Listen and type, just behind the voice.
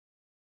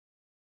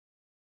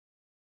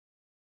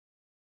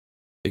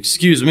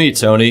Excuse me,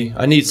 Tony.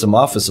 I need some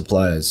office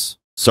supplies.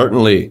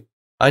 Certainly.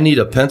 I need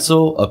a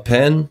pencil, a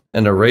pen,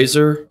 an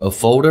eraser, a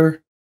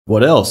folder.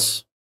 What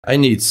else? I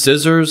need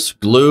scissors,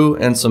 glue,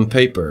 and some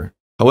paper.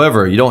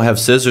 However, you don't have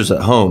scissors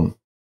at home.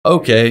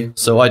 Okay,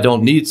 so I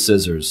don't need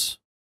scissors.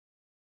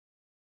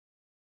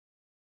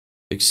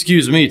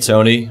 Excuse me,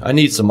 Tony. I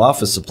need some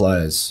office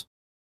supplies.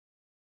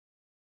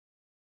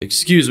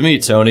 Excuse me,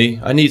 Tony.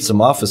 I need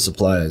some office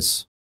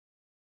supplies.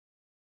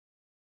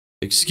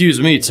 Excuse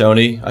me,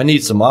 Tony. I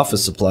need some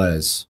office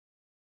supplies.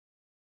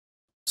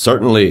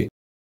 Certainly.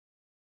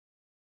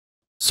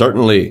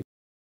 Certainly.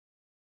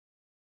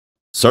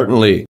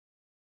 Certainly.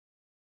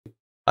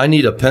 I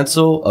need a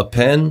pencil, a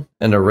pen,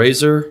 an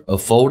eraser, a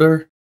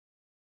folder.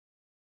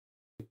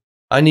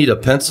 I need a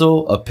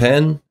pencil, a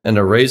pen, an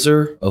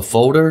eraser, a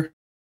folder.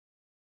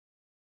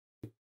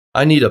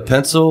 I need a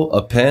pencil,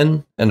 a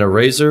pen, an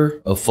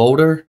eraser, a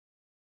folder.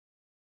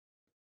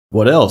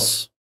 What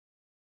else?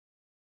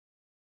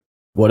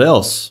 What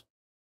else?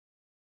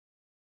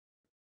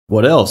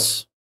 What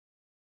else?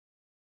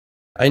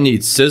 I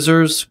need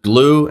scissors,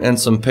 glue, and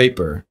some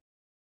paper.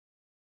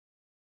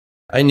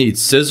 I need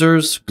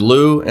scissors,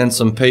 glue, and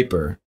some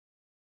paper.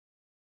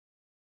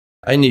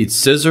 I need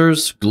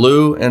scissors,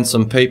 glue, and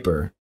some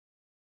paper.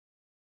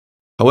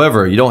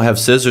 However, you don't have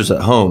scissors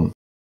at home.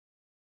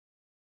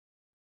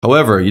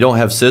 However, you don't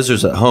have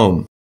scissors at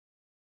home.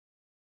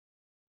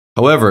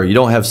 However, you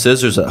don't have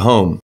scissors at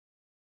home.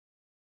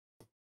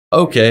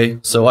 Okay,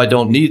 so I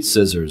don't need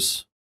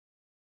scissors.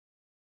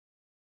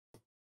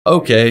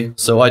 Okay,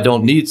 so I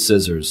don't need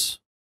scissors.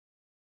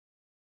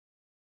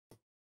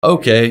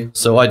 Okay,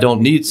 so I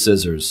don't need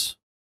scissors.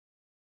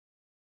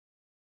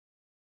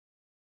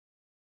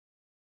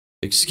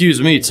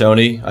 Excuse me,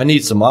 Tony. I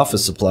need some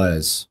office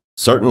supplies.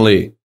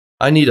 Certainly.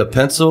 I need a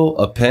pencil,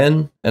 a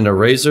pen, an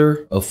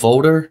eraser, a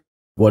folder.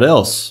 What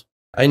else?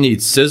 I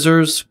need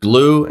scissors,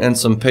 glue, and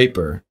some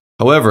paper.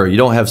 However, you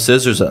don't have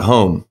scissors at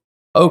home.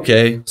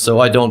 Okay, so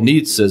I don't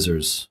need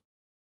scissors.